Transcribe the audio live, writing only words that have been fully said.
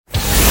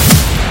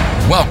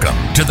Welcome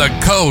to the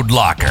Code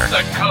Locker.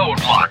 The Code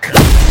Locker.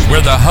 Where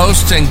the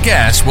hosts and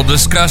guests will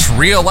discuss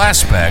real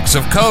aspects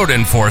of code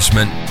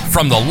enforcement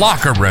from the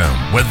locker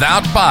room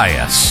without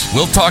bias.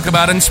 We'll talk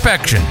about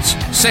inspections,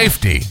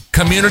 safety,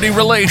 community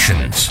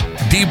relations,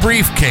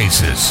 debrief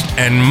cases,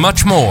 and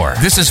much more.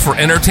 This is for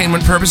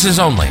entertainment purposes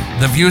only.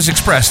 The views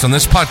expressed on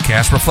this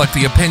podcast reflect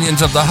the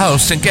opinions of the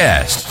hosts and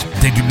guests.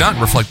 They do not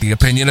reflect the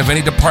opinion of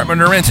any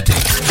department or entity.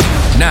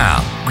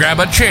 Now, grab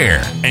a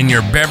chair and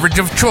your beverage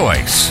of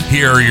choice.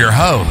 Here are your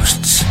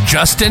hosts,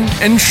 Justin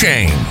and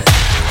Shane.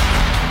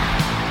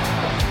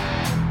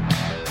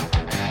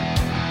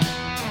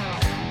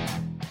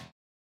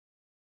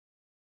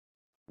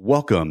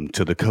 Welcome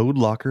to the Code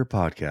Locker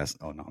podcast.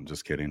 Oh, no, I'm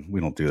just kidding. We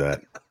don't do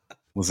that.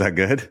 Was that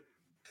good?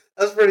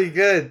 That's pretty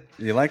good.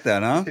 You like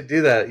that, huh? You should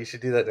do that. You should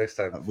do that next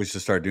time. We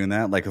should start doing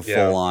that, like a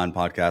full-on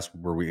podcast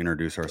where we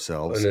introduce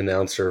ourselves. An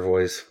announcer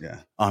voice. Yeah.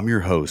 I'm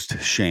your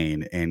host,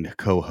 Shane, and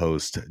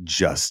co-host,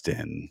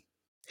 Justin.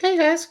 Hey,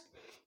 guys.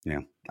 Yeah.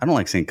 I don't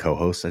like saying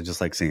co-host. I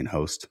just like saying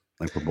host.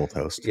 Like we're both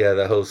hosts. Yeah,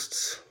 the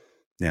hosts.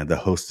 Yeah, the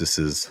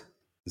hostesses.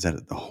 Is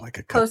that like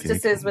a cupcake?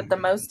 Hostesses with the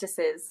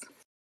mostesses.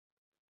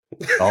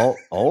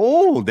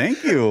 Oh,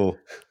 thank you.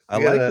 I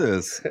like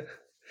this.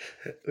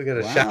 We got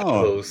a shout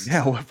host.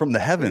 Yeah, from the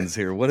heavens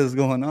here. What is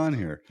going on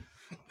here?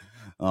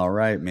 All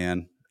right,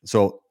 man.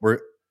 So all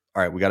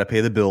right. We got to pay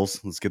the bills.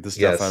 Let's get this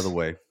stuff out of the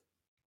way.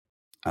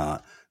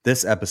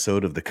 This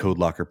episode of the Code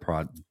Locker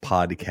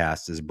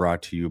podcast is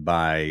brought to you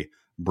by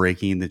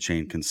Breaking the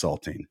Chain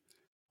Consulting.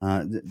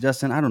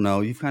 Justin, I don't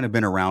know. You've kind of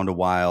been around a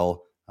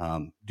while.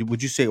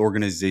 Would you say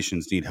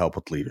organizations need help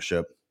with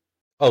leadership?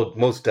 Oh,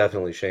 most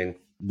definitely, Shane.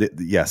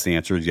 Yes, the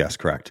answer is yes,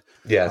 correct.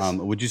 Yes.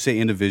 Would you say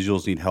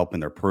individuals need help in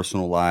their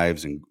personal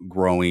lives and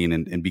growing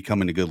and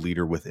becoming a good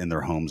leader within their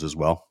homes as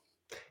well?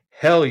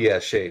 Hell yeah,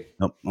 Shane.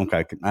 Oh,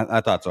 okay.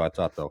 I thought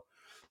so.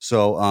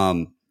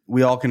 So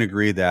we all can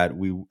agree that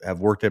we have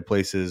work at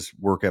places,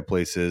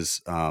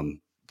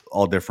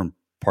 all different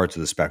parts of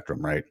the spectrum,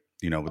 right?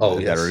 You know,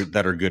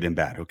 that are good and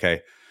bad.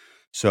 Okay.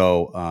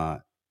 So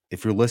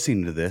if you're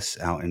listening to this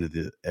out into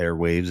the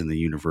airwaves and the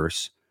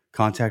universe,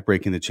 contact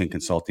Breaking the Chain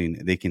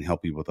Consulting. They can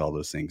help you with all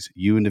those things.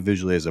 You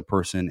individually as a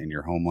person in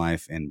your home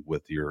life and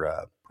with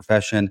your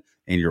profession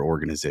and your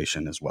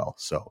organization as well.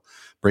 So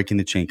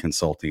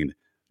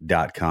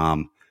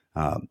breakingthechainconsulting.com.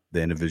 The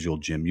individual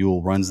Jim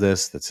Ewell runs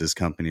this. That's his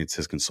company. It's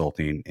his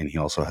consulting. And he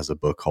also has a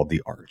book called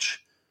The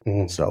Arch.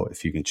 Mm-hmm. So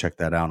if you can check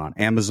that out on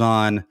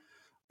Amazon,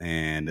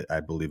 and I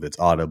believe it's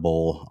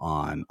Audible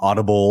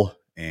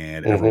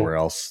and everywhere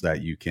else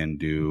that you can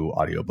do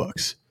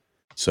audiobooks.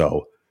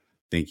 So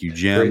thank you,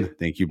 Jim. Great.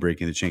 Thank you,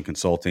 Breaking the Chain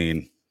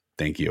Consulting.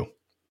 Thank you.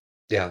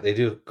 Yeah, they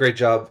do a great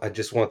job. I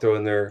just want to throw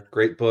in there,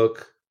 great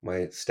book.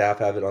 My staff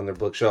have it on their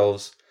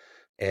bookshelves.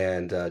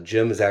 And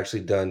Jim has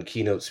actually done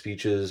keynote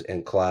speeches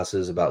and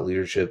classes about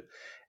leadership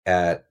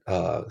at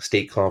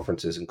state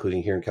conferences,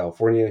 including here in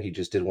California. He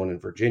just did one in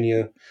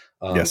Virginia.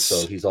 Yes.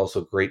 So he's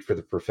also great for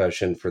the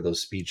profession for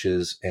those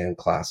speeches and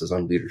classes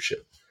on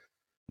leadership.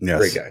 Yes.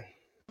 Great guy.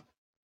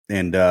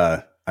 And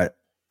I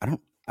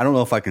don't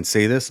know if I can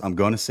say this. I'm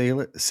going to say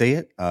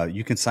it.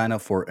 You can sign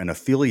up for an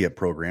affiliate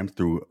program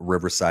through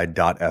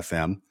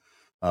riverside.fm,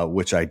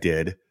 which I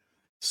did.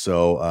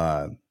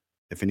 So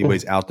if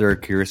anybody's out there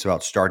curious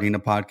about starting a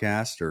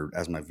podcast, or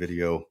as my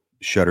video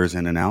shutters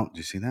in and out, do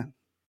you see that?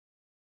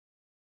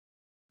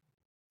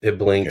 It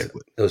blinked. Okay.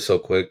 It was so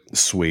quick.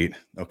 Sweet.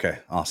 Okay.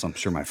 Awesome. I'm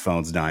sure my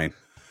phone's dying.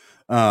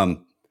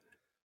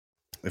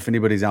 If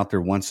anybody's out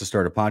there wants to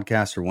start a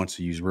podcast or wants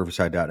to use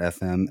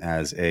riverside.fm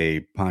as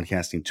a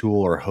podcasting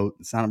tool or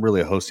it's not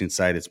really a hosting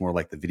site. It's more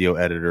like the video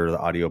editor, the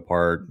audio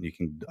part. You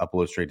can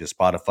upload straight to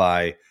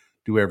Spotify,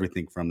 do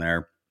everything from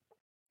there.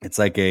 It's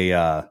like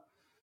a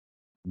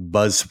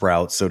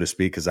Buzzsprout, so to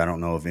speak, because I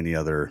don't know of any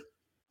other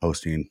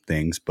hosting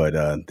things, but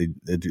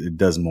it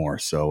does more.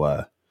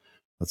 So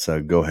let's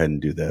go ahead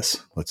and do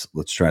this. Let's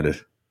try to.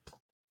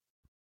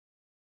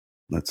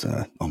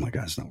 Oh my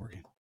God, it's not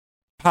working.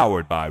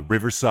 Powered by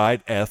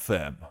Riverside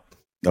FM.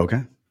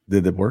 Okay.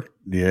 Did it work?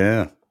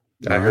 Yeah.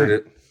 I heard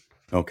it.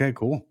 Okay,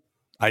 cool.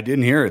 I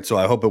didn't hear it, so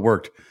I hope it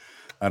worked.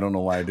 I don't know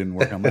why it didn't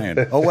work on my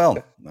end. Oh,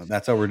 well,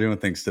 that's how we're doing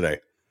things today.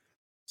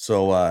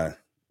 So,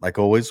 like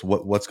always,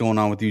 what's going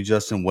on with you,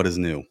 Justin? What is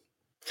new?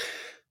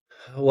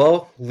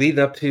 Well, leading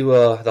up to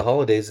the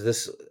holidays,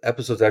 this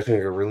episode's actually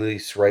going to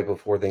release right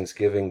before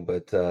Thanksgiving,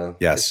 but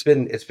yes,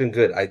 it's been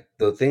good.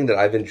 The thing that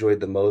I've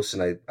enjoyed the most,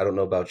 and I don't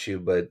know about you,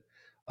 but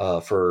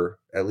for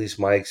at least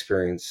my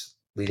experience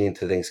leading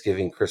into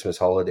Thanksgiving, Christmas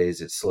holidays,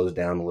 it slows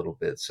down a little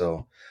bit.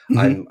 So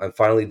I'm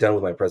finally done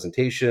with my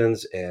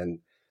presentations and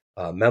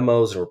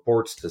memos and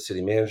reports to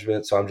city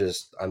management. So I'm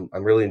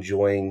really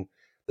enjoying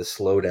the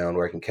slowdown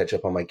where I can catch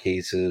up on my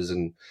cases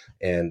and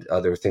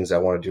other things I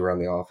want to do around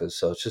the office.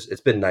 So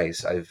it's been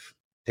nice. I've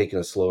taken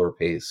a slower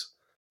pace.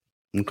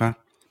 Okay.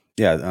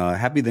 Yeah.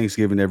 Happy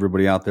Thanksgiving to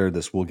everybody out there.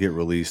 This will get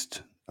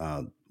released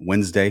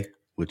Wednesday,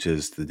 which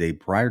is the day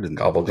prior to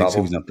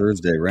Thanksgiving on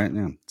Thursday, right?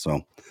 Yeah.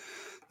 So,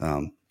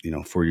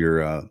 for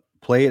your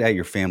play it at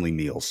your family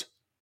meals.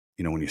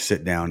 when you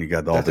sit down, you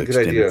got all That's the a good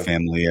extended idea.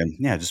 family, and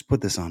yeah, just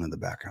put this on in the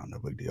background, no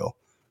big deal.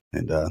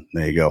 And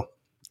there you go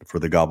for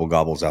the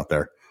gobbles out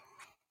there.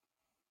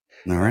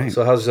 All right,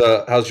 So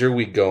how's your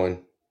week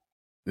going?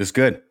 it's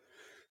good.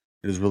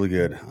 It is really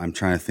good. I'm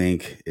trying to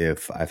think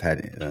if I've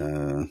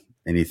had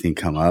anything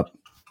come up.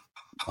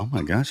 Oh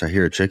my gosh, I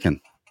hear a chicken.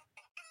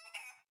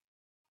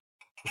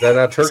 Is that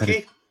not Is that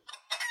turkey?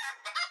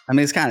 I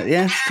mean, it's kind of,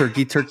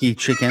 it's turkey,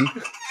 chicken.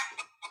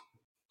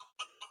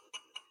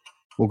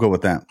 We'll go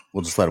with that.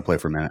 We'll just let it play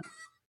for a minute.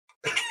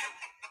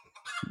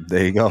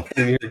 There you go.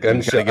 I hear a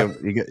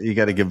gunshot. You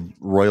got to give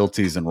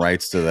royalties and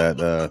rights to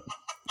that.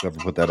 Whoever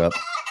put that up.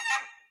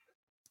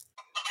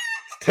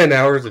 10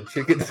 hours of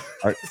chicken.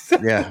 Are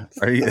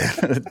you?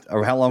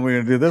 Or how long are we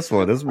going to do this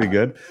for? This will be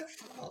good.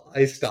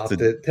 I stopped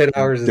it. 10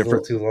 hours is a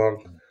little too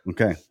long.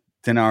 Okay.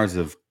 10 hours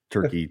of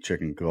turkey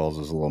chicken calls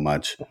is a little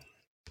much.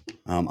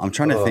 I'm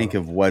trying to think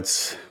of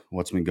what's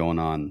been going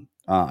on.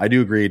 I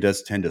do agree it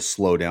does tend to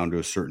slow down to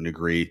a certain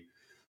degree.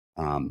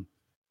 I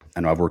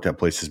know I've worked at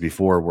places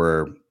before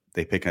where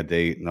they pick a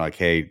date and they're like,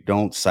 hey,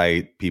 don't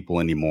cite people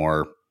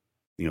anymore,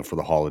 for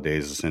the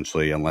holidays,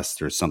 essentially, unless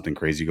there's something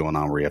crazy going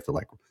on where you have to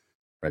like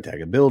red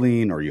tag a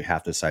building or you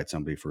have to cite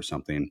somebody for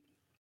something.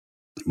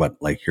 But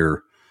like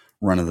your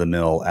run of the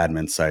mill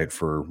admin site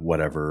for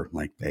whatever,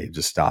 like, hey,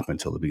 just stop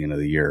until the beginning of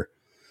the year.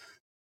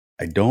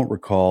 I don't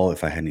recall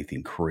if I had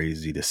anything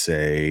crazy to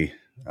say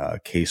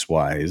case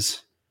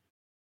wise.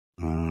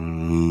 Let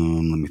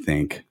me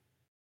think.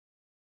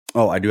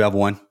 Oh, I do have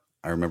one.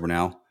 I remember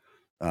now.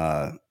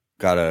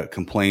 Got a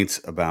complaint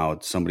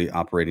about somebody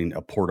operating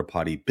a porta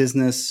potty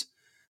business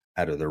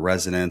out of their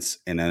residence,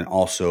 and then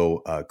also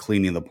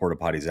cleaning the porta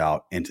potties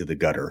out into the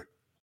gutter.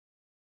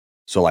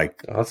 So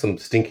like that's some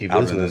stinky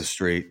out business. into the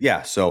street.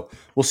 Yeah. So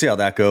we'll see how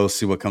that goes.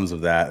 See what comes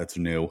of that. That's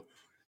new.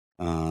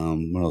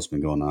 What else has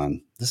been going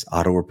on? This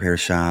auto repair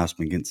shop's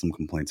been getting some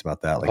complaints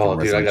about that. Like in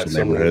Dude, I got residential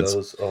so many of neighborhoods.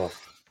 those.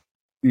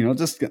 Oh.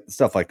 Just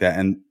stuff like that.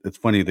 And it's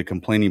funny, the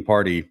complaining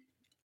party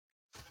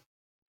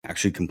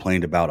actually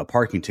complained about a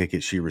parking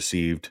ticket she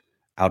received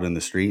out in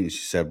the street. And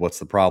she said, what's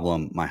the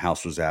problem? My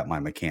house was at my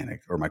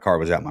mechanic, or my car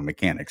was at my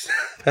mechanic's.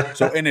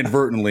 So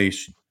inadvertently,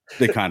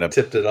 they kind of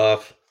tipped it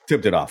off.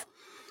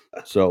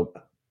 So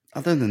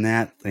other than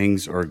that,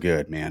 things are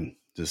good, man.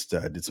 Just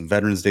did some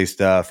Veterans Day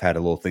stuff. Had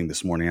a little thing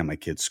this morning at my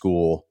kid's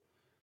school.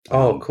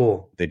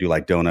 Cool. They do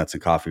like donuts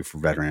and coffee for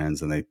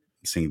veterans, and they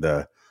sing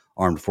the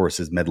Armed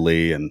Forces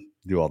medley and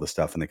do all this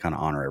stuff, and they kind of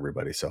honor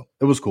everybody. So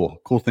it was cool.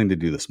 Cool thing to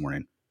do this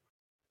morning.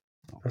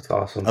 That's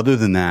awesome. Other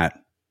than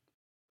that,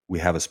 we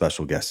have a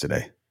special guest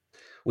today.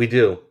 We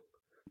do.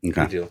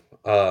 Okay. We do.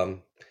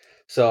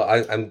 So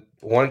I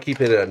want to keep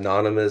it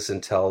anonymous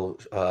until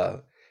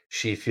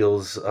she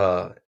feels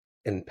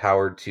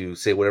empowered to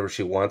say whatever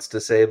she wants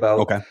to say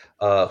about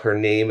her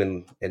name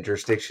and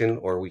jurisdiction,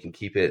 or we can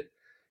keep it,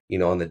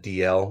 on the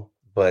DL.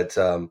 But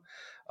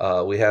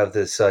we have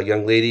this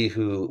young lady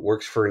who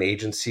works for an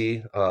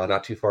agency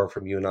not too far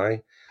from you and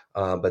I,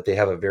 but they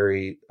have a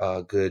very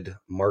good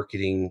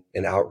marketing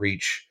and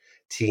outreach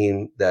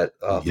team that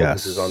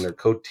focuses on their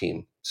code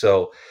team.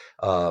 So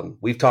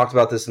we've talked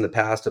about this in the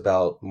past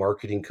about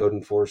marketing code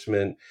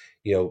enforcement,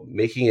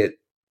 making it,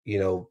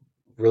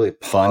 really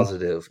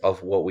positive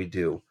of what we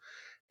do.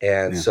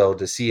 And so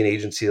to see an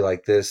agency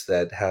like this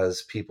that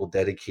has people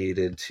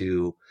dedicated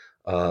to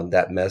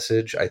that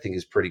message, I think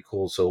is pretty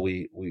cool. So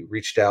we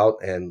reached out,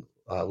 and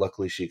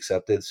luckily she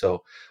accepted.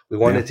 So we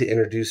wanted to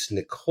introduce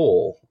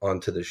Nicole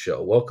onto the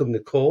show. Welcome,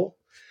 Nicole.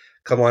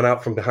 Come on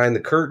out from behind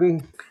the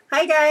curtain.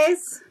 Hi,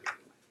 guys.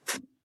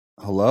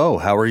 Hello.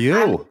 How are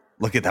you?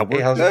 Look at that.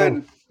 Hey, how's it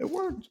going? It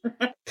worked.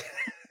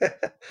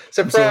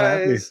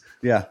 Surprise.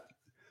 Yeah.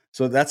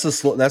 So that's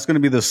that's going to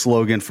be the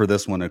slogan for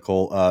this one,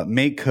 Nicole.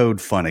 Make code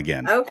fun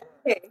again.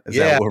 Okay. Is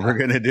that what we're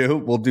going to do?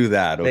 We'll do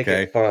that. Okay. Make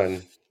it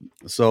fun.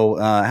 So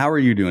how are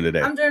you doing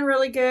today? I'm doing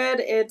really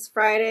good. It's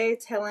Friday,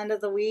 tail end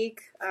of the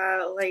week.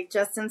 Like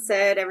Justin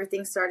said,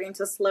 everything's starting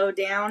to slow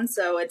down.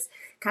 So it's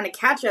kind of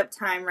catch up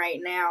time right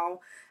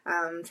now.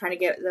 Trying to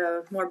get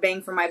the more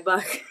bang for my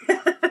buck.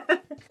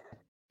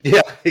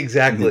 Yeah,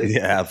 exactly.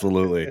 Yeah,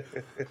 absolutely.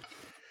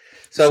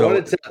 So I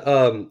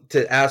wanted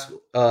to ask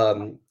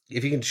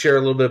if you can share a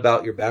little bit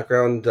about your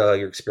background,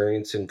 your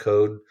experience in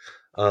code.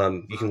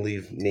 You can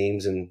leave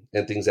names and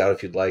things out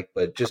if you'd like,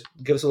 but just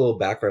give us a little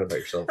background about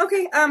yourself.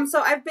 Okay.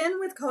 So I've been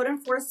with code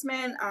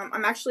enforcement.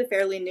 I'm actually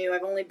fairly new.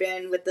 I've only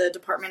been with the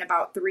department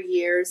about 3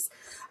 years.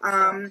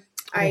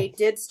 I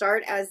did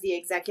start as the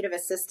executive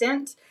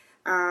assistant.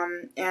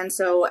 And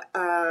so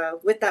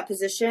with that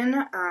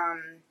position,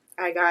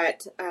 I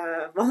got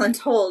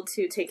voluntold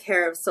to take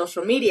care of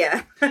social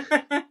media.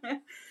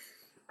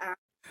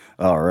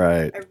 All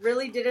right. I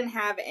really didn't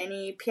have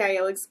any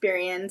PIO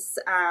experience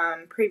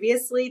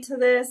previously to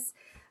this.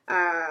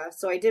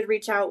 So I did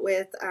reach out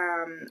with,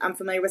 I'm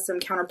familiar with some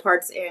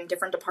counterparts in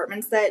different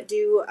departments that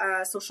do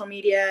social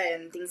media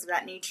and things of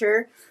that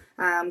nature.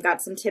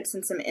 Got some tips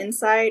and some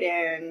insight,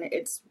 and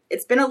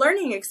it's been a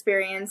learning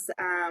experience,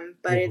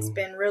 but it's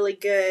been really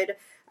good.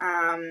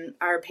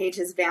 Our page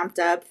has vamped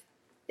up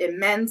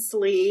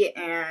immensely,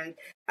 and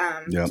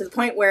to the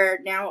point where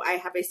now I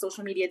have a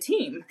social media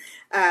team.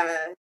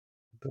 There's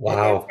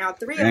now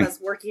 3 of us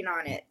working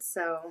on it,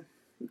 so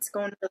it's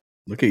going.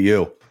 Look at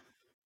you.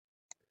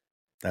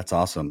 That's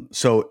awesome.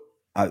 So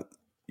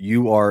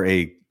you are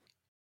a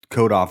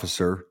code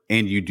officer,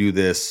 and you do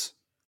this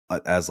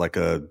as like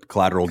a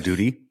collateral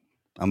duty.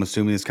 I'm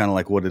assuming it's kind of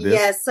like what it is.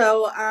 Yeah.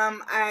 So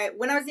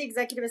when I was the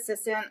executive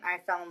assistant, I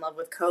fell in love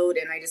with code,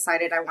 and I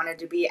decided I wanted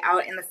to be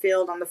out in the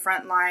field on the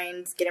front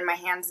lines, getting my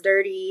hands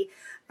dirty.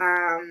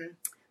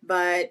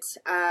 But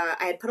I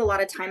had put a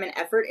lot of time and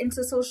effort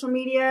into social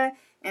media,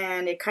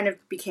 and it kind of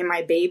became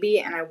my baby,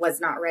 and I was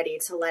not ready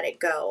to let it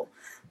go.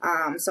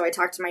 So I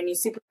talked to my new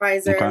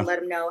supervisor and let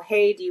him know,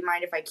 hey, do you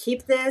mind if I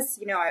keep this?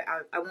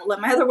 I won't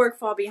let my other work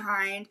fall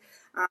behind.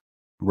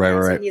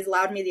 Right. So he's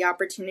allowed me the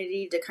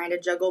opportunity to kind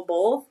of juggle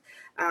both.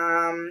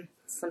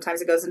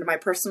 Sometimes it goes into my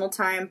personal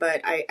time,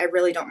 but I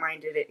really don't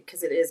mind it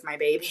because it is my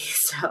baby.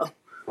 So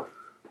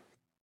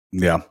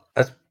yeah,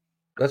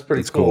 that's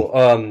pretty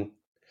cool.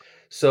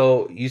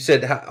 So you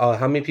said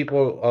how many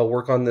people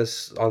work on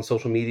this on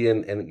social media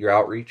and your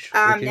outreach?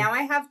 Now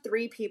I have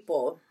 3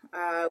 people.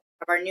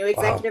 Our new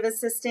executive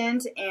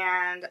assistant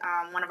and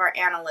one of our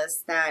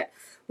analysts that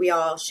we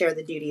all share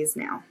the duties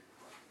now.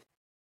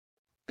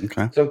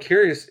 Okay. So I'm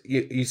curious.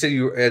 You said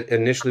you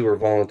initially were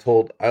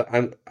voluntold.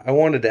 I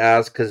wanted to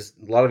ask because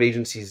a lot of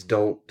agencies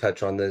don't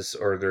touch on this,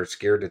 or they're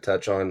scared to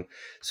touch on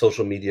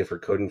social media for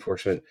code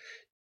enforcement.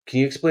 Can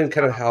you explain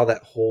kind of how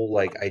that whole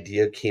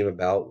idea came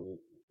about,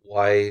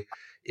 why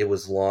it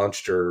was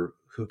launched, or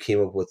who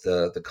came up with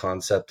the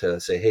concept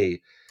to say,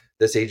 hey,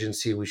 this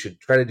agency, we should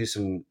try to do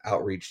some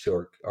outreach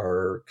to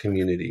our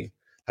community?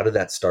 How did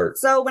that start?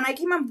 So when I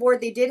came on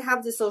board, they did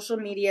have the social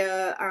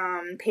media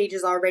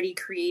pages already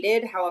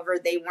created. However,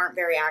 they weren't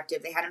very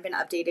active. They hadn't been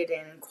updated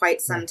in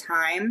quite some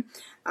time.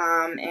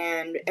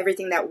 And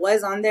everything that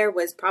was on there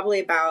was probably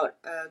about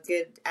a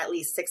good at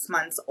least 6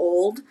 months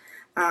old.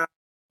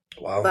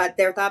 Wow. But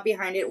their thought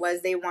behind it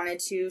was they wanted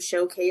to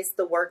showcase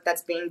the work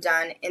that's being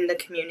done in the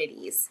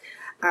communities.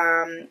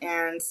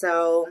 And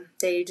so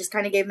they just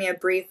kind of gave me a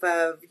brief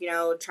of,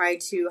 try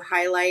to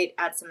highlight,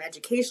 add some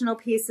educational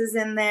pieces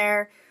in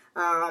there,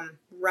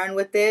 run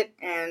with it.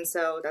 And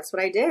so that's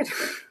what I did.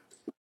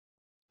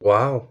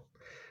 Wow.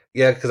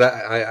 Yeah, because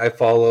I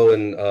follow,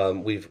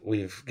 and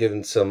we've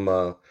given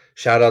some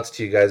shout outs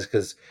to you guys,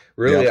 because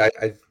really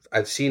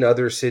I've seen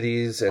other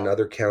cities and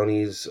other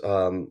counties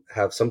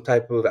have some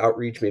type of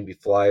outreach, maybe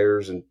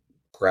flyers and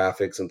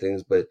graphics and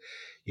things, but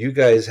you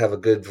guys have a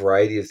good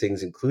variety of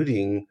things,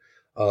 including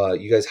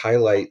you guys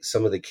highlight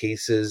some of the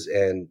cases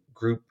and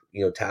group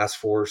task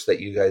force that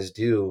you guys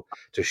do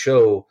to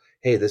show,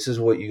 hey, this is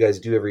what you guys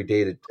do every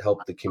day to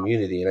help the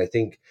community. And I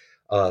think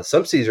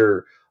some cities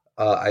are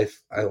I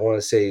want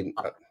to say,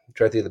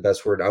 try to think of the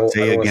best word.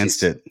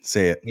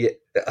 Say it. Yeah,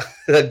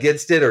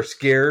 against it or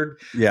scared.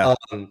 Yeah.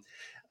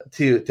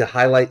 To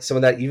highlight some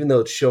of that, even though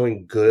it's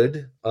showing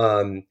good.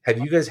 Have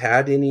you guys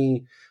had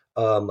any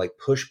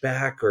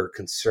pushback or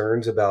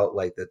concerns about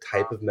the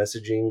type of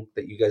messaging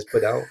that you guys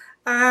put out?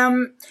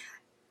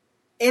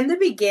 In the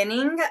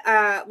beginning,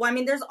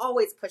 there's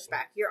always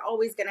pushback. You're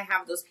always going to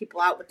have those people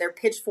out with their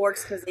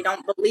pitchforks because they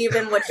don't believe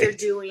in what you're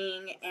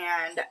doing,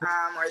 and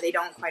or they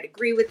don't quite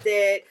agree with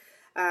it,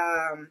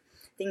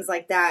 things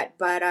like that.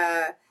 But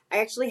I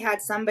actually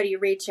had somebody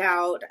reach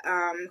out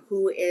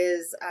who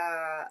is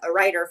a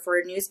writer for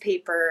a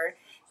newspaper,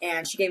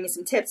 and she gave me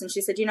some tips. And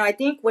she said, I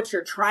think what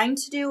you're trying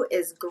to do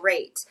is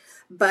great,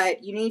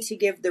 but you need to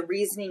give the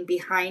reasoning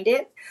behind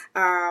it.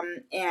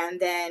 And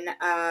then,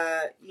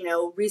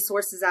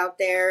 resources out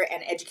there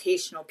and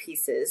educational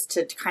pieces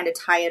to kind of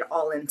tie it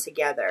all in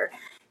together.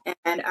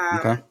 And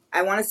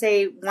I want to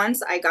say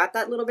once I got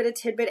that little bit of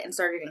tidbit and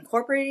started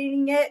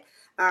incorporating it,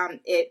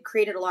 it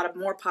created a lot of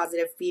more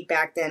positive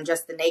feedback than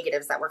just the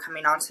negatives that were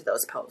coming onto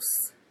those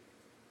posts.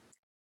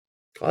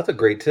 Oh, that's a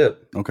great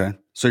tip. Okay.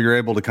 So you're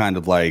able to kind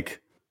of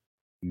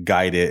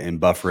guide it and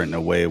buffer it in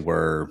a way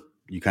where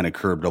you kind of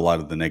curbed a lot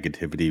of the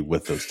negativity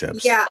with those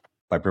tips. Yeah.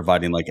 By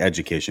providing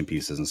education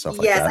pieces and stuff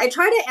like that. Yes, I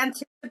try to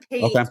anticipate,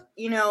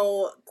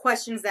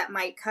 questions that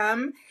might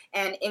come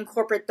and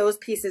incorporate those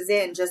pieces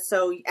in, just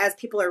so as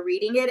people are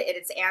reading it,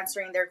 it's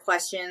answering their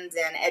questions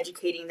and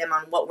educating them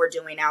on what we're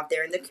doing out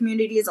there in the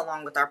communities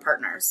along with our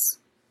partners.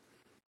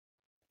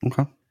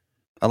 Okay.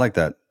 I like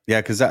that.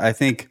 Yeah, because I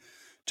think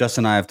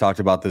Justin and I have talked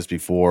about this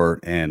before,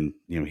 and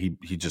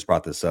he just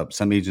brought this up.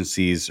 Some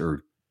agencies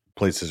or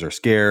places are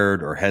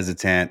scared or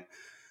hesitant.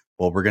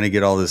 Well, we're going to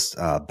get all this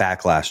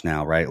backlash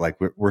now, right?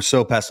 We're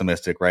so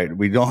pessimistic, right?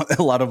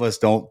 A lot of us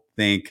don't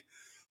think,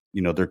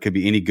 there could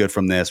be any good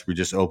from this. We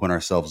just open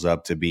ourselves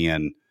up to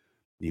being,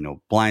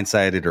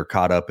 blindsided or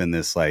caught up in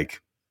this, all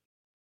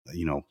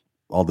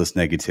this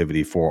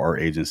negativity for our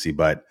agency.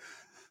 But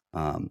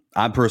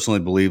I personally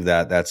believe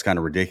that that's kind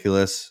of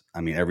ridiculous.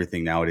 I mean,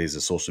 everything nowadays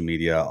is social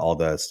media. All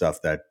the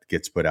stuff that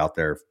gets put out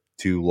there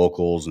to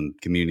locals and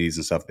communities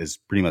and stuff is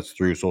pretty much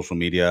through social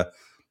media.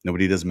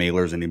 Nobody does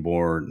mailers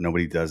anymore.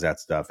 Nobody does that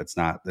stuff.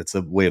 It's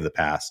a way of the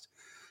past.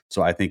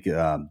 So I think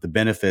the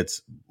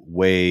benefits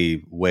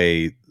way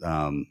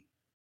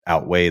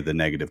outweigh the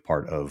negative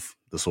part of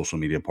the social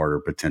media part, or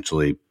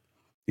potentially,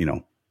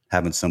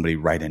 having somebody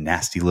write a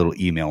nasty little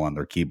email on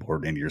their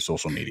keyboard into your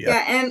social media.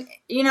 Yeah, and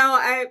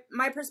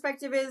my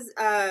perspective is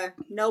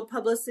no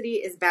publicity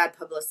is bad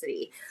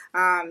publicity.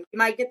 You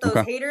might get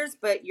those haters,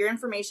 but your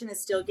information is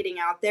still getting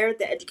out there.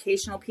 The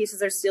educational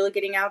pieces are still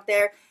getting out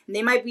there, and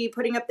they might be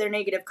putting up their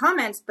negative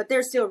comments, but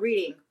they're still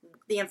reading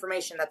the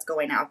information that's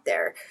going out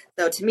there.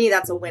 So to me,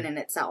 that's a win in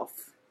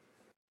itself.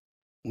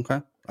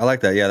 Okay, I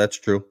like that. Yeah, that's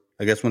true.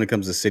 I guess when it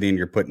comes to city and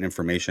you're putting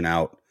information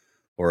out,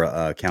 or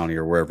a county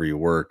or wherever you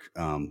work,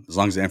 as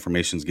long as the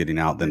information's getting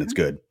out, then it's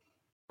good.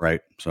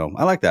 Right. So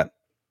I like that.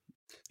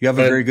 You have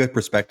a very good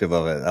perspective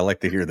of it. I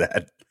like to hear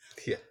that.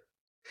 Yeah.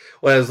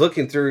 Well, I was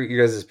looking through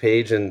your guys'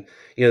 page, and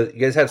you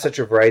guys have such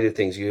a variety of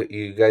things.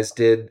 You guys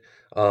did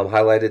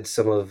highlighted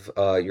some of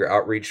your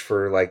outreach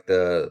for like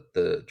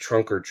the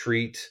trunk or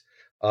treat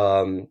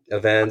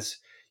events.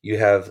 You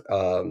have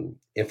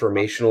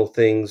informational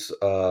things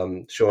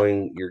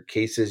showing your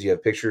cases. You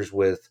have pictures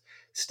with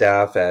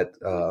staff at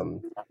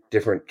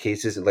different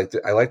cases.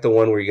 I like the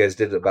one where you guys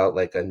did about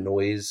like a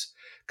noise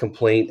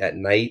complaint at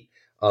night,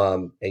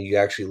 and you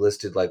actually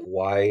listed like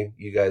why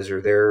you guys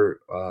are there,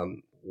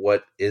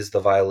 what is the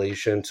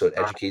violation, so it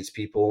educates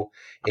people,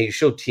 and you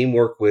show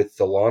teamwork with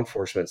the law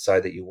enforcement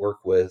side that you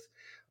work with.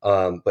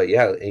 But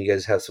yeah, and you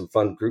guys have some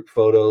fun group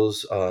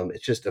photos.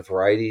 It's just a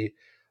variety.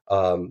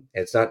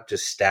 It's not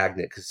just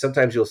stagnant, because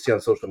sometimes you'll see on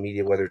social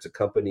media, whether it's a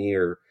company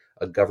or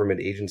a government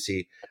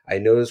agency, I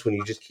notice when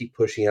you just keep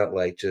pushing out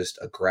like just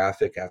a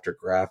graphic after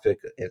graphic,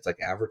 it's like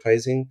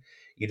advertising,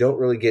 you don't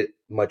really get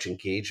much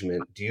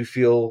engagement. Do you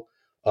feel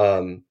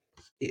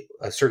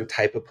a certain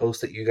type of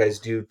post that you guys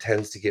do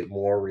tends to get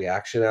more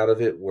reaction out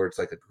of it, where it's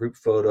like a group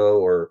photo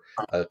or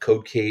a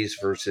code case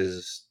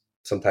versus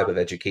some type of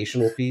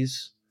educational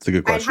piece? It's a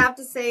good question. I'd have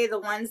to say the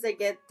ones that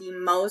get the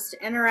most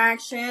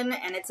interaction,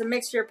 and it's a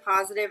mixture of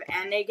positive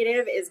and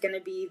negative, is going to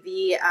be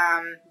the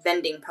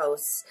vending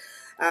posts.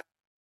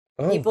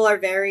 People are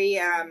very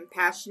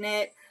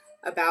passionate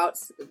about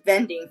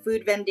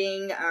food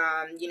vending.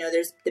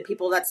 There's the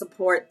people that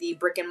support the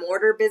brick and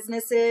mortar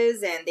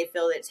businesses, and they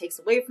feel that it takes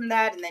away from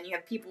that. And then you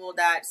have people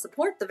that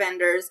support the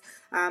vendors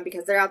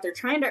because they're out there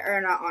trying to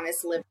earn an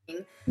honest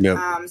living.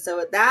 Yep.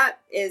 So that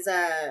is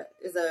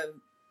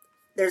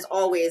there's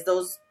always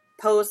those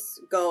posts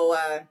go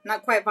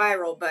not quite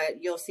viral,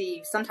 but you'll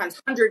see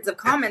sometimes hundreds of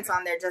comments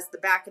on there, just the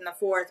back and the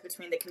forth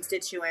between the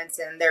constituents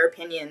and their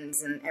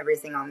opinions and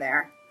everything on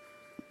there.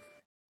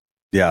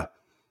 Yeah.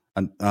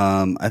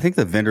 I think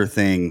the vendor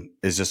thing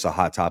is just a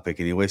hot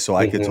topic anyway, so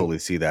I could totally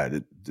see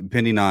that.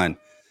 Depending on,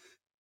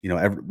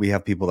 we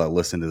have people that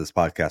listen to this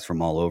podcast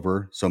from all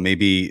over, so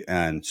maybe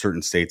in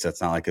certain states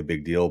that's not like a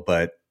big deal,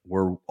 but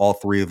we're all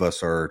three of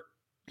us are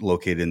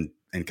located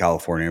in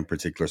California, in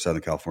particular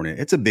Southern California.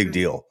 It's a big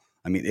deal.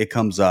 I mean, it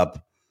comes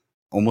up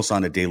almost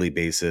on a daily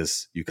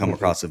basis. You come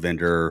across a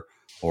vendor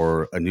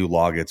or a new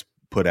law gets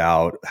put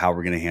out, how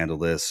we're going to handle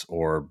this,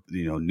 or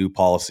new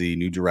policy,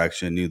 new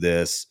direction, new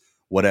this,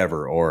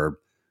 whatever, or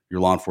your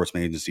law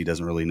enforcement agency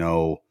doesn't really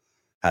know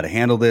how to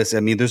handle this. I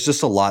mean, there's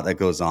just a lot that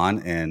goes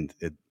on, and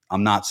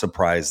I'm not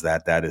surprised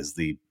that is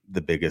the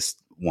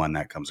biggest one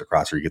that comes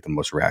across, or you get the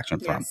most reaction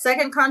from.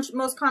 Second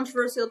most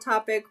controversial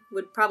topic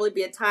would probably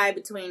be a tie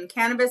between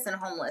cannabis and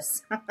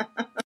homeless.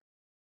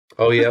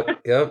 Oh, yep.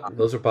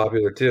 Those are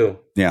popular too.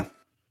 Yeah.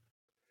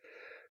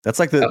 That's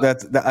like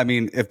I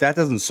mean, if that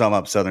doesn't sum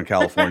up Southern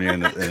California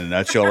in a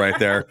nutshell right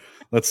there,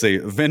 let's see,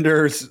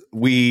 vendors,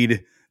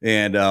 weed,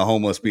 and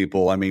homeless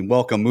people. I mean,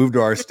 welcome, move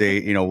to our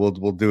state.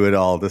 We'll do it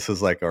all. This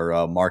is like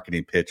our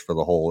marketing pitch for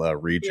the whole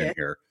region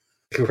here.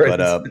 Right.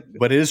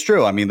 But it is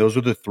true. I mean, those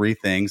are the three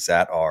things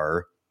that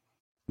are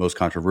most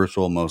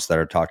controversial, most that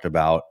are talked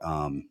about,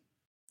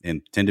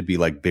 and tend to be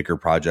like bigger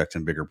projects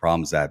and bigger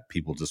problems that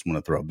people just want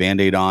to throw a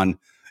Band-Aid on,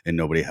 and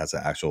nobody has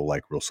an actual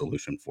like real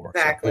solution for.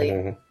 Exactly.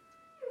 So.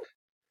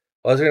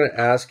 I was going to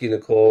ask you,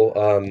 Nicole.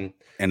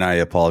 And I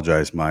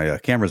apologize, my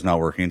camera's not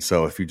working.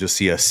 So if you just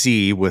see a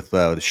C with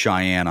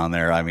Cheyenne on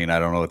there, I mean, I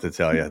don't know what to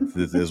tell you.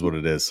 This is what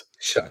it is.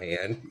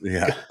 Cheyenne.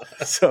 Yeah.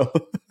 So,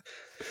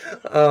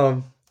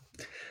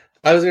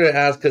 I was going to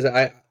ask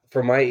because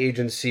for my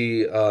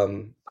agency,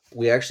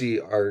 we actually,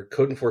 our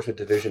code enforcement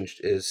division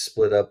is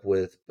split up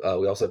with.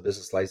 We also have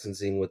business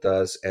licensing with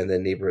us, and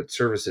then neighborhood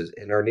services.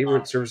 And our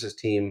neighborhood services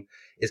team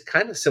is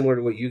kind of similar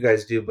to what you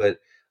guys do, but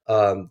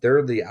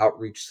they're the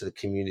outreach to the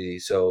community.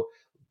 So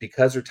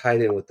because they're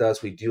tied in with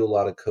us, we do a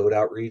lot of code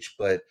outreach,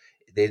 but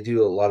they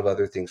do a lot of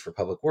other things for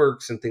public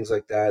works and things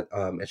like that.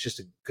 It's just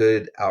a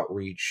good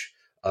outreach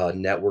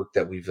network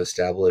that we've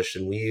established,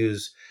 and we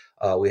use.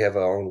 We have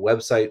our own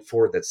website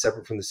for it that's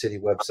separate from the city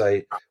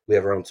website. We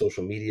have our own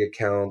social media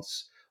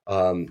accounts.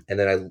 And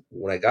then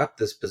when I got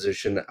this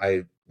position,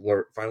 I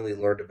finally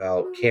learned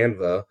about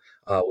Canva,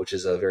 which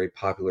is a very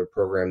popular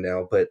program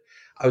now. But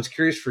I was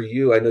curious for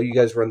you. I know you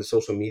guys run the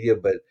social media,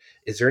 but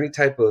is there any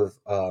type of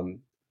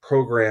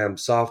program,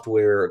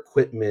 software,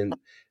 equipment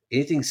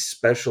anything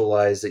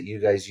specialized that you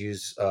guys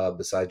use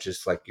besides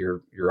just like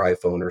your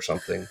iPhone or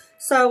something?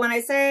 So when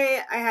I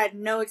say I had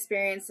no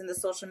experience in the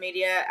social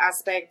media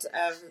aspect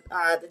of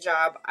the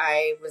job,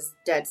 I was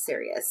dead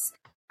serious.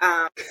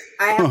 I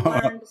have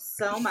learned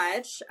so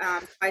much.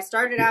 I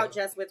started out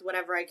just with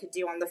whatever I could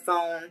do on the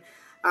phone.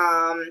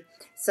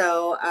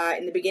 So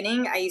in the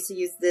beginning, I used to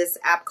use this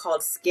app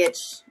called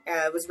Sketch.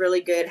 It was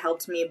really good,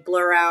 helped me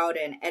blur out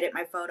and edit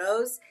my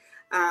photos.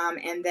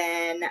 And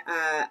then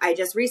I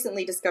just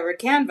recently discovered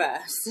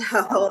Canva.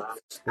 So,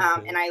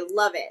 and I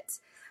love it.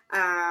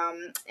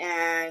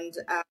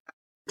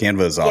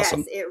 Canva is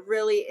awesome. Yes, it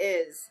really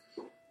is.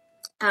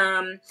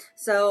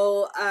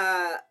 So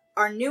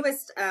our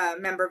newest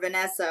member,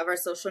 Vanessa, of our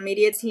social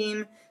media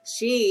team,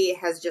 she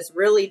has just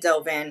really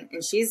dove in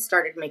and she's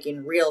started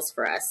making reels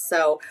for us.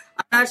 So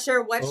I'm not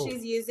sure what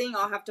she's using.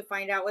 I'll have to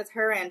find out with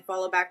her and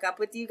follow back up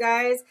with you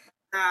guys.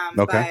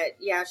 But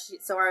yeah,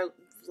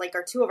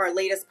 our two of our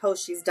latest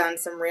posts she's done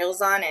some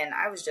reels on, and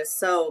I was just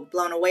so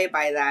blown away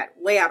by that.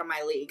 Way out of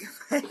my league.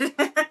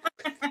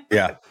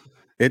 Yeah,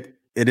 it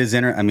is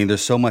I mean,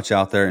 there's so much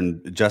out there,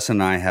 and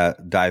Justin and I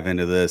dive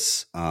into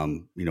this,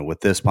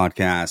 with this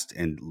podcast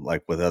and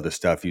like with other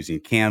stuff using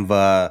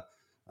Canva.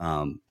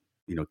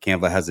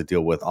 Canva has a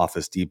deal with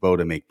Office Depot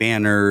to make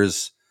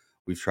banners.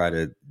 We've tried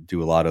to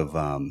do a lot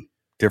of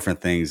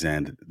different things,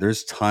 and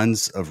there's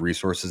tons of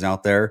resources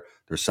out there.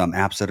 There's some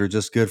apps that are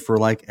just good for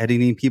like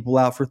editing people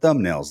out for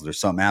thumbnails. There's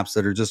some apps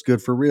that are just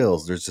good for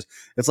reels.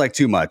 It's like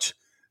too much.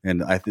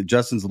 And I think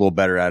Justin's a little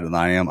better at it than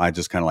I am. I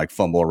just kind of like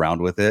fumble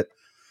around with it.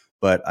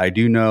 But I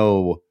do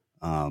know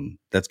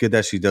that's good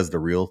that she does the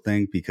reel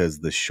thing, because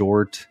the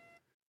short,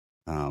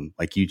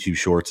 like YouTube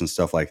shorts and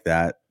stuff like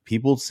that,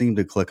 people seem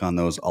to click on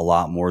those a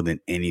lot more than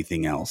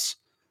anything else.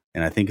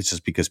 And I think it's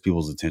just because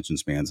people's attention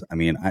spans. I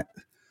mean,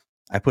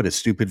 I put a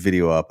stupid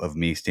video up of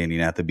me standing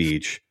at the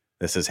beach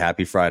that says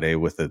Happy Friday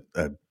with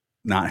a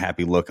not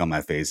happy look on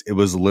my face. It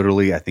was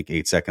literally, I think,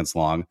 8 seconds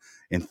long,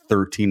 and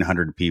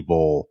 1,300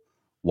 people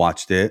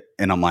watched it.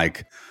 And I'm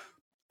like,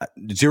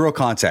 zero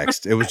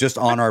context. It was just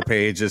on our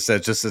page. It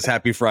says just this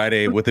Happy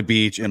Friday with the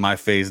beach and my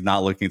face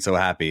not looking so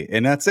happy.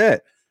 And that's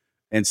it.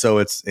 And so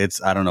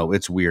it's I don't know.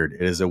 It's weird.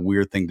 It is a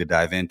weird thing to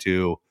dive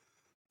into.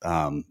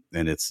 And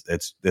it's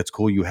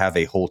cool. You have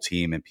a whole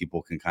team and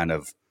people can kind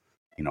of,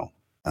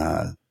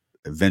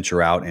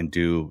 venture out and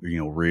do,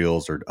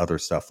 reels or other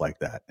stuff like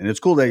that. And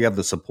it's cool that you have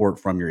the support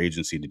from your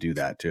agency to do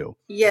that too.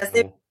 Yes.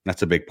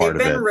 That's a big part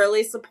of it. They've been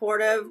really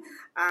supportive.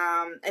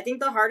 I think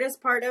the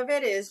hardest part of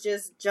it is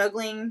just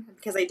juggling,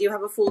 because I do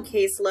have a full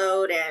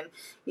caseload, and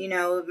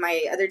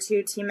my other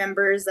two team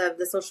members of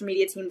the social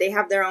media team, they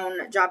have their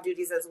own job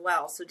duties as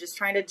well. So just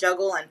trying to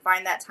juggle and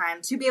find that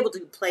time to be able to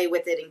play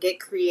with it and get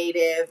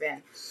creative.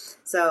 And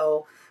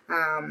so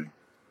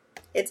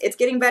it's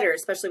getting better,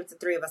 especially with the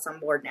three of us on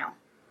board now.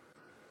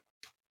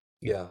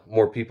 Yeah,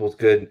 more people's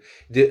good.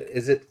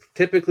 Is it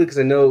typically, because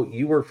I know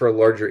you work for a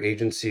larger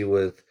agency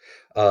with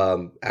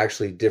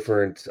actually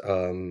different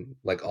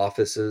like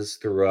offices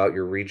throughout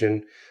your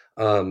region.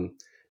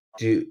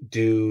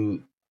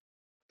 Do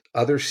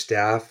other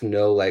staff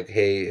know, like,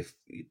 hey, if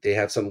they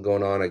have something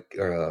going on,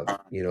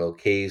 a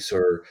case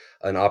or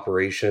an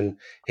operation,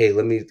 hey,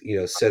 let me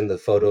send the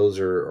photos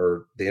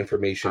or the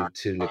information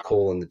to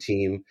Nicole and the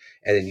team,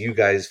 and then you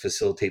guys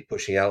facilitate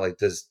pushing out? Like,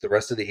 does the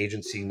rest of the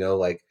agency know,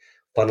 like,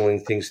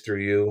 funneling things through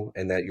you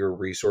and that you're a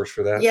resource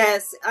for that?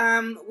 Yes.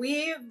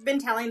 We've been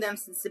telling them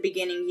since the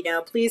beginning,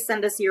 please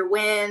send us your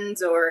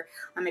wins, or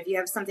if you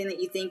have something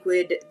that you think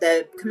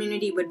the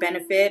community would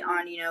benefit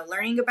on,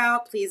 learning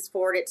about, please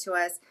forward it to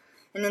us.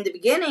 And in the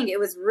beginning, it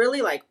was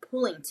really like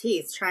pulling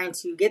teeth trying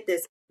to get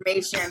this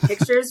information and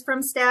pictures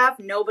from staff.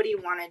 Nobody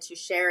wanted to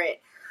share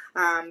it.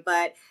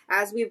 But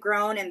as we've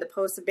grown and the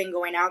posts have been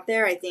going out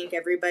there, I think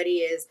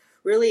everybody is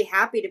really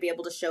happy to be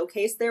able to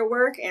showcase their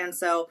work. And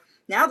so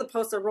now the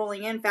posts are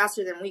rolling in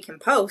faster than we can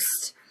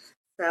post.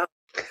 So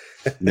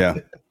yeah.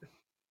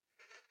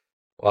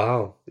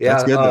 Wow. Yeah.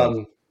 That's good,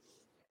 though.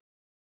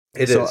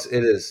 It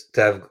is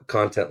to have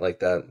content like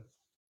that.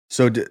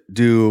 So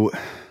do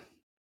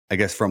I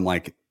guess from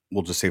like,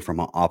 we'll just say from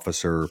an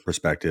officer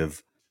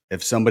perspective,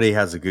 if somebody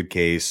has a good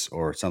case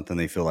or something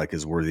they feel like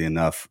is worthy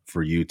enough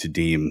for you to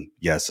deem,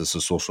 yes, this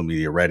is social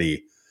media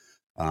ready,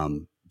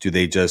 do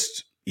they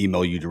just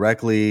email you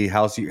directly?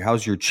 How's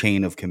your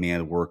chain of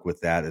command work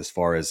with that, as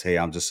far as, hey,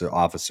 I'm just an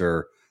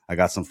officer, I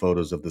got some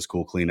photos of this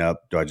cool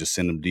cleanup, do I just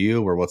send them to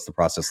you, or what's the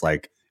process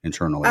like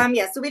internally?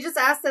 So we just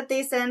ask that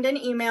they send an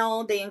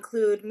email. They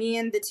include me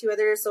and the two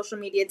other social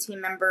media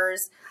team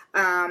members.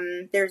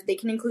 They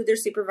can include their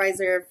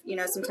supervisor.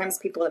 Sometimes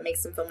people, it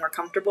makes them feel more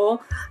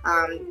comfortable.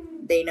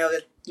 They know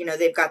that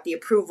they've got the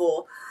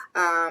approval.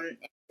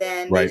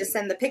 Then they just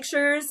send the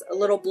pictures, a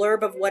little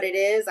blurb of what it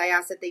is. I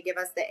ask that they give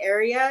us the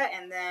area,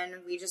 and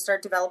then we just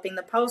start developing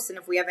the posts. And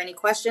if we have any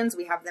questions,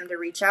 we have them to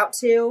reach out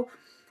to,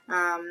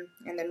 and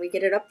then we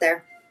get it up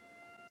there.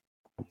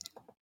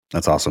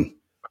 That's awesome.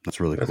 That's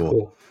really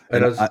cool.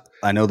 And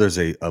I know there's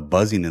a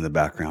buzzing in the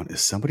background. Is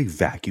somebody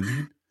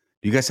vacuuming?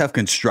 Do you guys have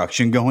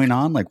construction going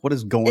on? Like, what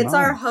is going on? It's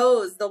our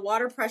hose, the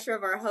water pressure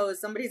of our hose.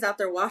 Somebody's out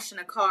there washing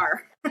a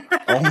car.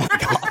 Oh my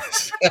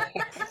gosh.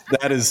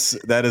 that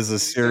is a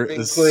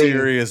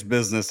serious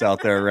business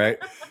out there, right?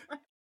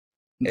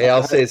 Hey,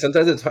 I'll say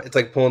sometimes it's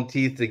like pulling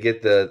teeth to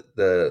get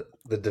the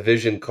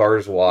division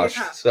cars washed.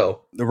 Yeah.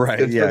 So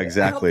right, yeah,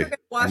 exactly.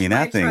 I mean,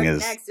 that thing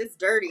is next. It's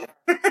dirty.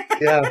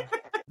 yeah.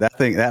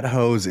 That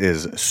hose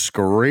is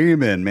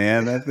screaming,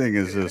 man. That thing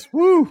is just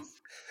woo.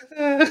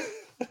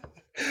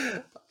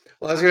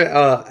 Well, I was going to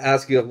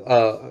ask you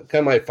kind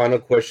of my final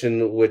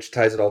question, which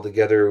ties it all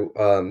together.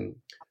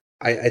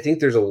 I think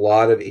there's a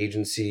lot of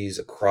agencies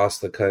across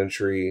the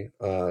country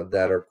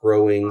that are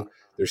growing.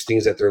 There's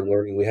things that they're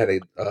learning. We had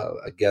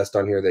a guest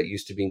on here that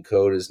used to be in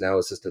code, is now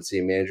assistant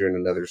city manager in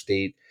another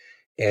state.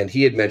 And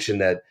he had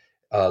mentioned that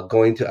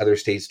going to other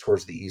states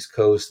towards the East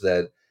Coast,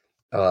 that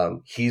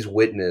he's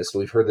witnessed,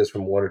 we've heard this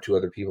from one or two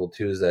other people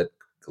too, is that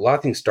a lot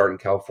of things start in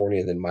California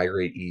and then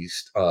migrate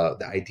east.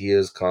 The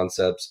ideas,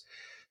 concepts.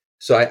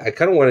 So I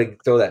kind of want to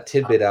throw that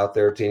tidbit out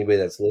there to anybody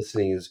that's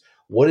listening, is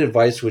what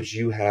advice would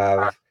you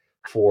have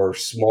for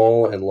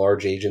small and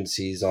large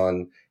agencies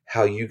on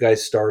how you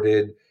guys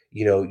started?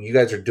 You know, you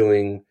guys are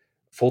doing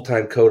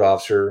full-time code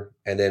officer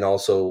and then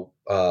also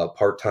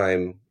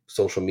part-time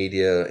social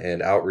media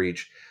and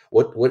outreach.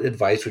 What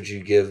advice would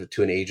you give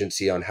to an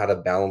agency on how to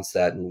balance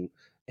that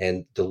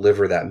and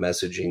deliver that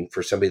messaging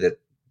for somebody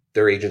that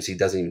their agency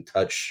doesn't even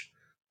touch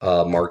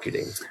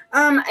marketing?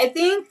 I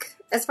think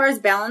as far as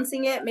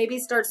balancing it, maybe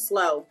start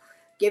slow.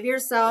 Give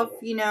yourself,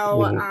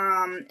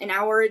 an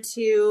hour or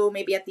two,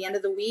 maybe at the end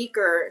of the week,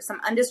 or some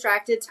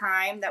undistracted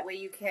time. That way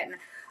you can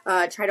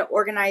try to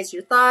organize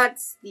your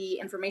thoughts, the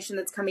information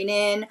that's coming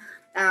in,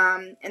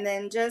 and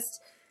then just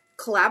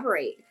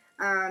collaborate.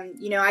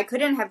 I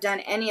couldn't have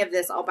done any of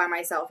this all by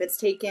myself. It's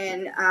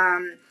taken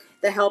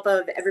the help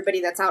of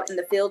everybody that's out in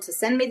the field to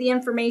send me the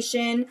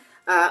information.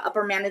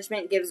 Upper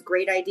management gives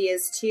great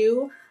ideas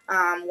too.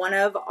 One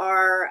of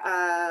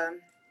our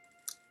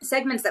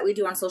segments that we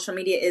do on social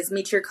media is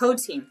Meet Your Code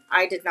Team.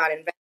 I did not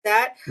invent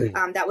that.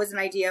 That was an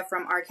idea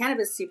from our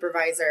cannabis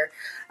supervisor.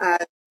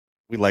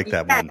 We like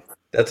that one.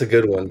 That's a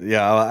good one.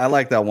 Yeah, I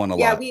like that one a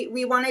lot. Yeah,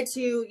 we wanted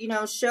to,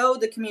 show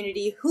the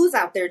community who's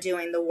out there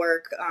doing the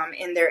work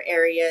in their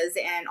areas,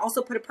 and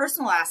also put a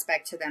personal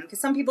aspect to them, because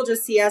some people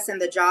just see us in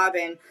the job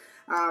and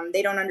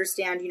they don't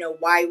understand,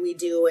 why we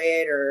do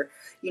it, or,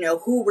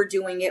 who we're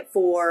doing it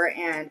for.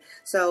 And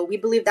so we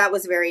believe that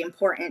was very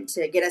important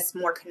to get us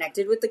more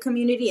connected with the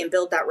community and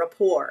build that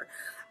rapport.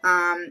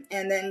 And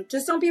then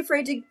just don't be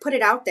afraid to put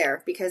it out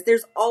there, because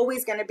there's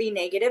always going to be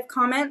negative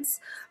comments,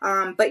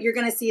 but you're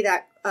going to see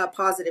that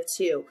positive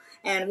too.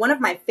 And one of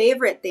my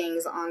favorite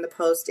things on the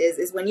post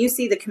is when you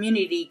see the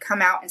community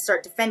come out and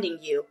start defending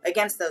you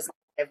against those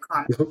negative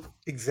comments.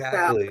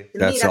 Exactly. So,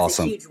 that's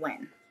awesome. A huge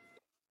win.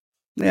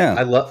 Yeah,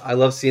 I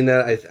love seeing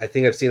that. I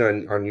think I've seen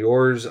on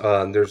yours.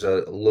 There's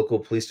a local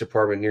police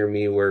department near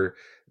me where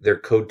their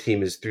code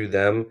team is through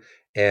them,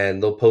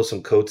 and they'll post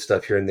some code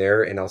stuff here and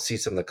there, and I'll see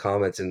some of the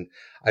comments. And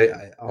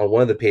I on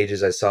one of the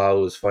pages I saw,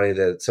 it was funny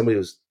that somebody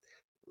was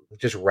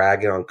just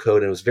ragging on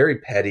code, and it was very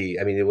petty.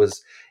 I mean, it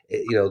was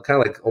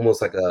kind of like almost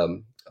like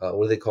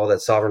what do they call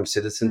that, sovereign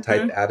citizen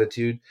type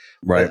attitude.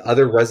 right. But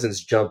other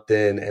residents jumped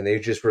in and they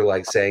just were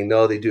like saying,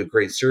 no, they do a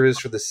great service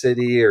for the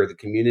city or the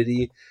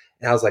community.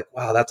 And I was like,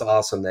 wow, that's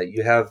awesome that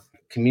you have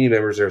community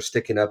members that are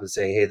sticking up and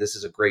saying, hey, this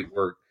is a great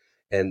work.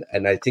 And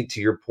I think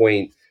to your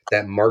point,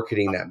 that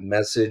marketing, that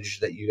message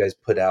that you guys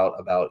put out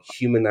about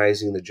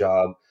humanizing the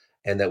job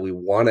and that we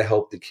want to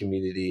help the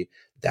community,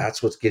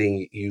 that's what's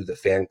getting you the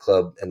fan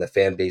club and the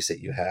fan base that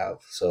you have.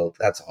 So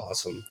that's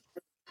awesome.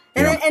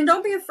 And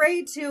don't be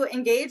afraid to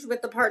engage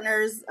with the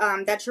partners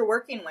that you're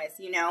working with.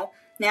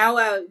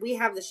 Now we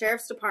have the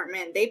sheriff's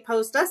department. They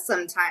post us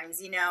sometimes,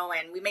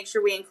 and we make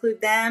sure we include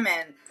them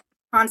and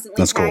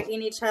constantly That's tagging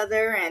cool. each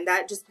other, and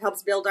that just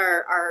helps build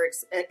our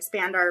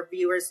expand our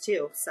viewers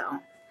too. So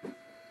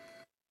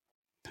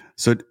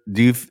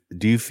do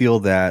you feel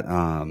that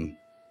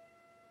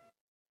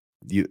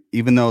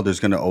even though there's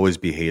going to always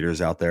be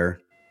haters out there,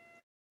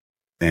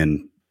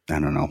 and I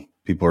don't know,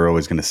 people are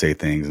always going to say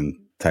things and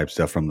type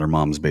stuff from their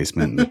mom's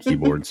basement and their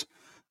keyboards,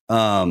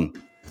 and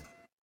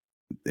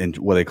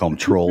what they call them,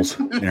 trolls,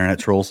 internet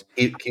trolls,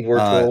 keyboard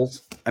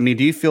trolls. I mean,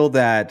 do you feel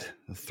that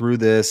through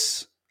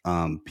this,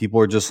 people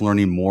are just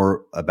learning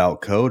more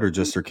about code or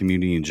just their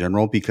community in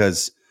general?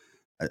 Because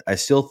I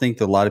still think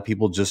that a lot of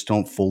people just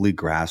don't fully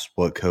grasp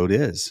what code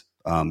is,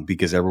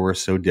 because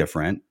everywhere's so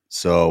different.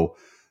 So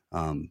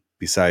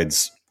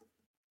besides,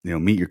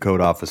 meet your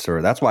code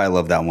officer. That's why I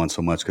love that one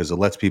so much, because it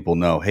lets people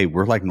know, hey,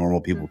 we're like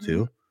normal people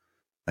too.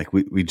 Like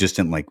we just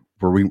didn't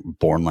were we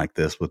born like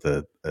this with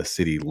a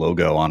city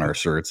logo on our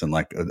shirts and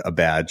like a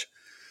badge?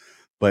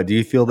 But do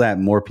you feel that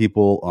more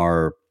people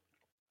are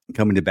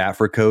coming to bat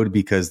for code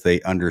because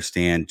they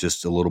understand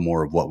just a little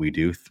more of what we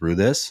do through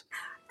this?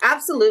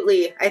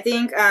 Absolutely. I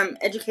think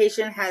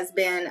education has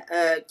been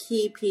a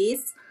key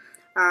piece.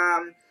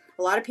 A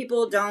lot of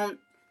people don't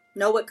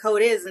know what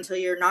code is until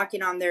you're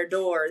knocking on their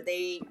door.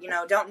 They,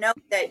 don't know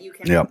that you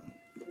can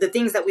the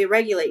things that we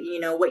regulate,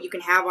 what you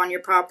can have on your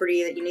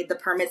property, that you need the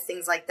permits,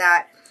 things like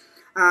that.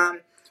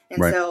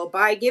 So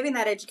by giving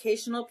that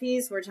educational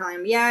piece, we're telling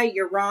them, yeah,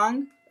 you're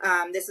wrong.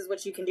 This is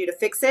what you can do to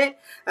fix it.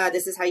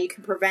 This is how you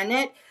can prevent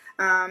it.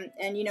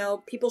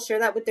 People share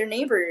that with their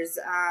neighbors.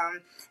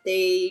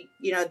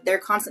 They're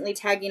constantly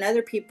tagging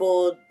other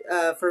people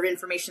for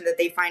information that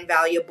they find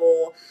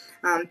valuable,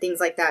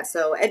 things like that.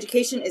 So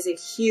education is a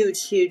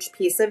huge, huge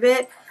piece of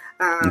it.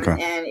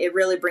 And it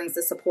really brings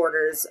the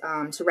supporters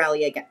to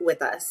rally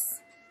with us.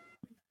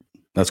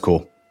 That's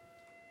cool.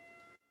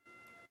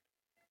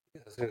 I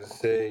was going to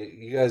say,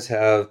 you guys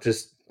have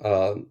just...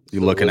 You're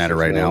looking at it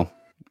right now.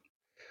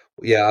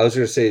 Yeah, I was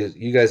going to say,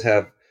 you guys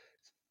have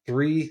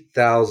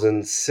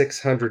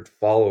 3,600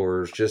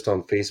 followers just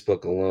on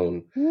Facebook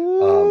alone.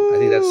 I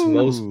think that's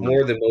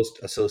more than most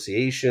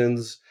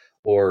associations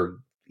or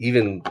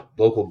even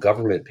local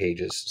government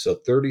pages. So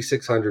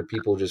 3,600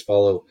 people just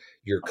follow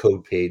your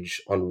code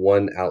page on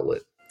one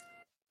outlet.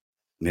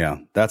 Yeah,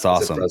 that's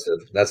awesome.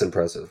 That's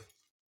impressive.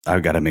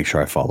 I've got to make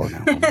sure I follow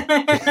now.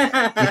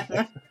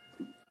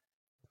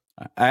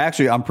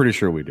 I'm pretty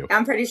sure we do.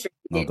 I'm pretty sure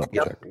we do.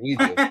 We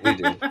do.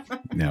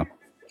 Yeah.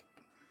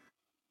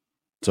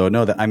 So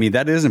no,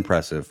 that is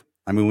impressive.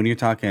 I mean, when you're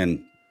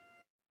talking,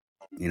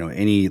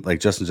 any, like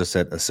Justin just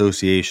said,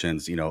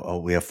 associations,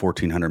 we have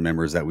 1,400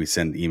 members that we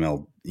send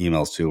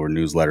emails to or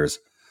newsletters.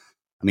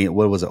 I mean,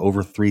 what was it,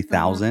 over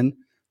 3,000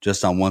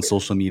 just on one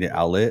social media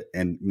outlet?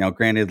 And now,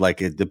 granted,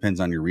 like it depends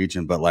on your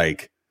region, but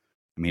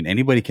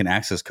anybody can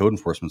access code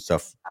enforcement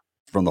stuff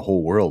from the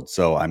whole world.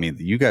 So,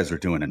 you guys are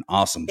doing an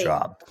awesome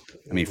job.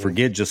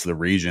 Forget just the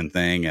region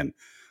thing and,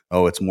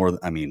 it's more,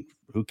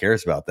 who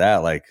cares about that?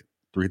 Like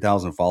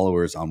 3,000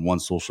 followers on one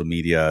social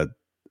media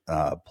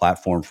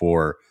platform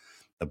for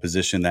a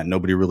position that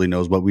nobody really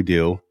knows what we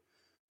do.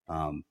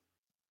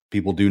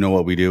 People do know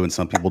what we do and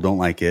some people don't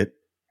like it.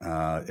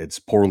 It's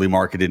poorly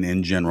marketed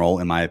in general,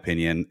 in my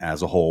opinion,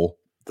 as a whole,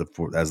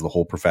 as the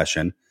whole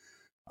profession.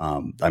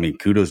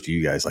 Kudos to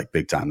you guys, like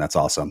big time. That's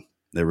awesome.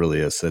 It really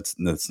is. That's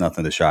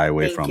nothing to shy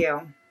away from. Thank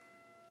you.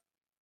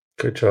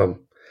 Good job.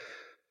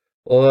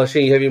 Well,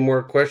 Shane, you have any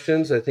more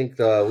questions? I think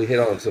we hit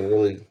on some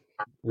really,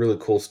 really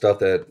cool stuff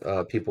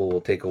that people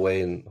will take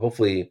away and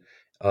hopefully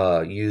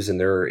use in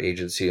their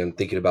agency, and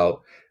thinking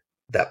about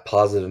that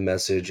positive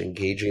message,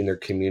 engaging their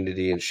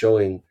community and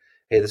showing,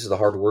 hey, this is the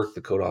hard work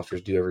the code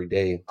officers do every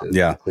day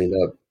to clean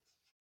up.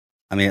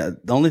 The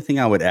only thing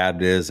I would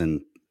add is,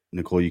 and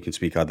Nicole, you can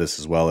speak on this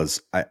as well,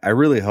 is I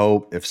really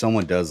hope if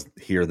someone does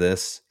hear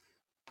this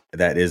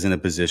that is in a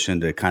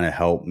position to kind of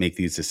help make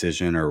these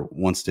decisions or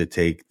wants to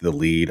take the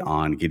lead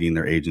on getting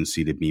their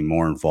agency to be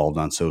more involved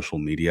on social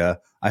media,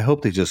 I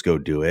hope they just go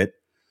do it.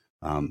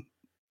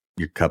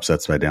 Your cup's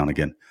upside down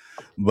again.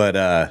 But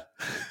I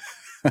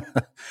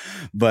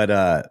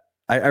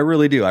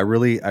really do. I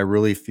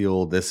really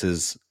feel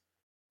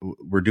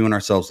we're doing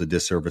ourselves a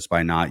disservice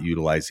by not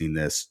utilizing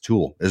this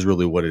tool, is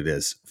really what it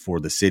is for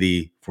the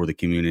city, for the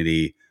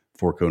community,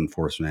 for code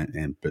enforcement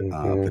in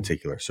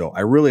particular. So I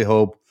really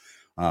hope,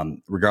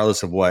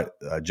 regardless of what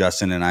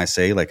Justin and I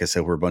say, like I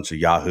said, we're a bunch of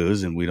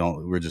yahoos and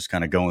we're just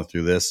kind of going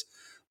through this,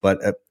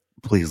 but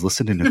please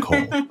listen to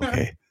Nicole.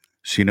 Okay.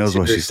 She knows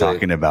what she's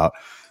talking about.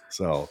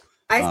 So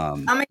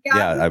I'm a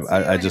Yahoo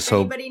I just if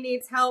hope anybody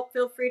needs help,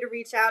 feel free to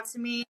reach out to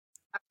me.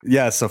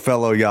 Yes, a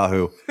fellow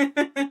Yahoo.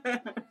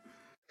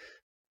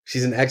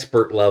 She's an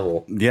expert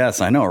level. Yes,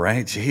 I know,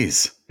 right?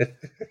 Jeez,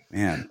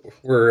 man,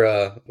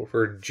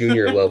 we're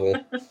junior level.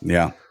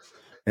 Yeah,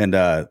 and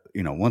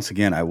once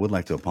again, I would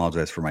like to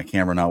apologize for my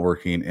camera not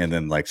working, and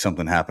then like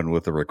something happened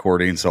with the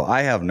recording, so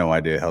I have no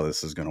idea how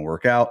this is going to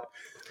work out.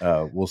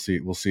 We'll see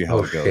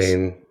how it goes.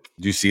 Shame.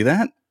 Do you see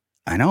that?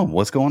 I know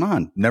what's going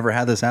on. Never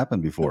had this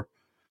happen before.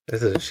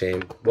 This is a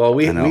shame. Well,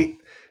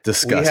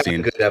 disgusting. We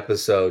had a good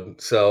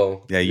episode.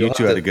 So yeah, you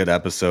two had a good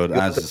episode. You'll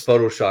have to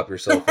Photoshop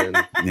yourself in.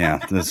 Yeah,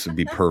 this would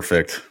be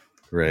perfect.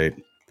 Great.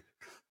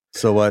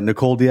 So,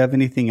 Nicole, do you have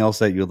anything else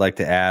that you'd like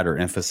to add or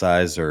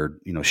emphasize, or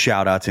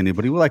shout out to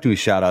anybody? We like to do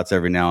shout outs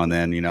every now and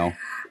then.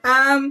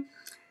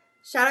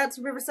 Shout out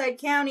to Riverside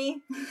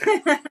County.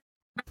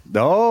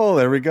 Oh,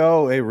 there we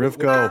go. Hey,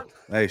 RivCo. Wow.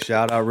 Hey,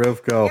 shout out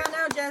RivCo. Yeah,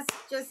 no,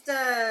 just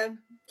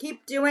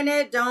keep doing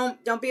it.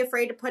 Don't be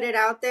afraid to put it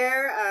out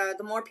there.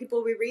 The more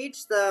people we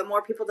reach, the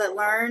more people that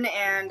learn,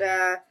 and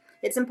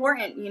it's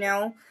important,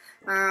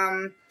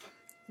 I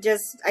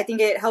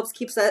think it helps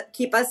keep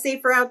us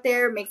safer out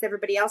there, makes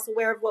everybody else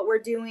aware of what we're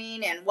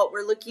doing and what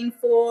we're looking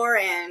for,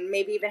 and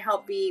maybe even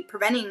help be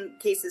preventing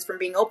cases from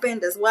being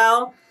opened as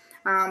well.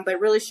 But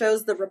really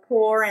shows the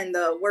rapport and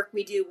the work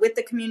we do with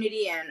the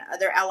community and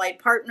other allied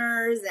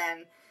partners,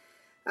 and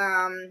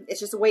it's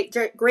just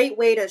a great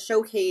way to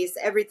showcase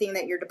everything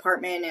that your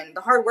department and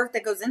the hard work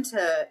that goes into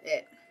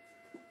it.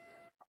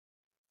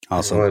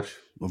 Awesome.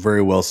 Well,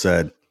 very well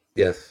said.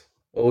 Yes.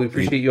 Well, we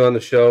appreciate you on the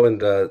show, and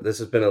this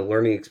has been a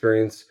learning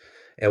experience,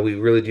 and we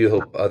really do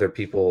hope other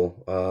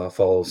people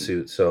follow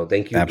suit. So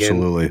thank you again.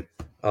 Absolutely.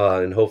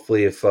 And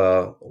hopefully if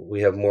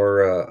we have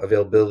more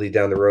availability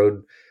down the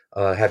road,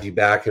 have you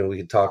back, and we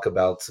could talk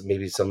about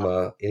maybe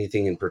some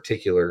anything in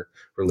particular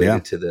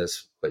related to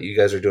this. But you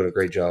guys are doing a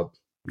great job.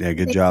 Yeah,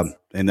 good job.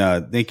 And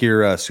thank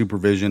your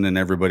supervision and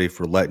everybody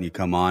for letting you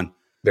come on.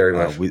 Very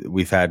much.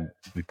 We've had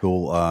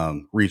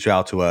people reach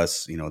out to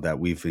us, that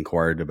we've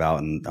inquired about,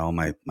 and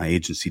my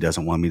agency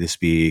doesn't want me to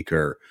speak,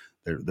 or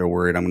they're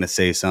worried I'm going to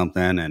say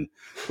something, and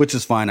which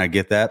is fine. I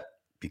get that,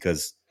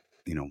 because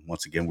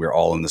once again, we're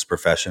all in this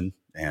profession,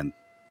 and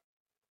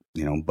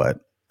but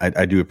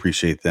I do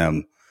appreciate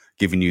them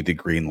giving you the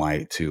green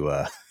light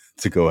to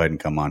go ahead and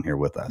come on here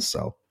with us.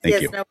 So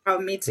thank you. No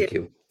problem. Me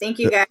too. Thank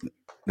you guys.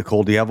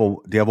 Nicole, do you have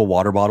a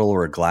water bottle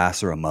or a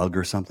glass or a mug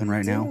or something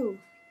right now?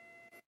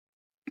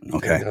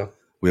 Okay.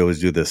 We always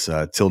do this.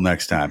 Till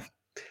next time.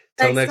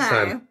 Till next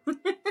time.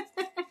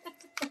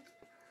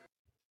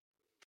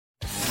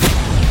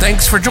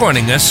 Thanks for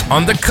joining us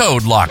on the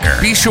Code Locker.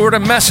 Be sure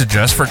to message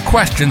us for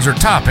questions or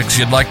topics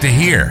you'd like to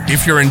hear.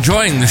 If you're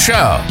enjoying the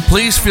show,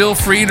 please feel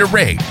free to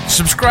rate,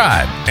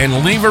 subscribe,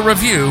 and leave a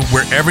review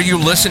wherever you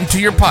listen to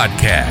your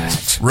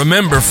podcasts.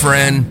 Remember,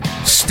 friend,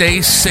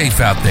 stay safe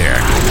out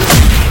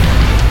there.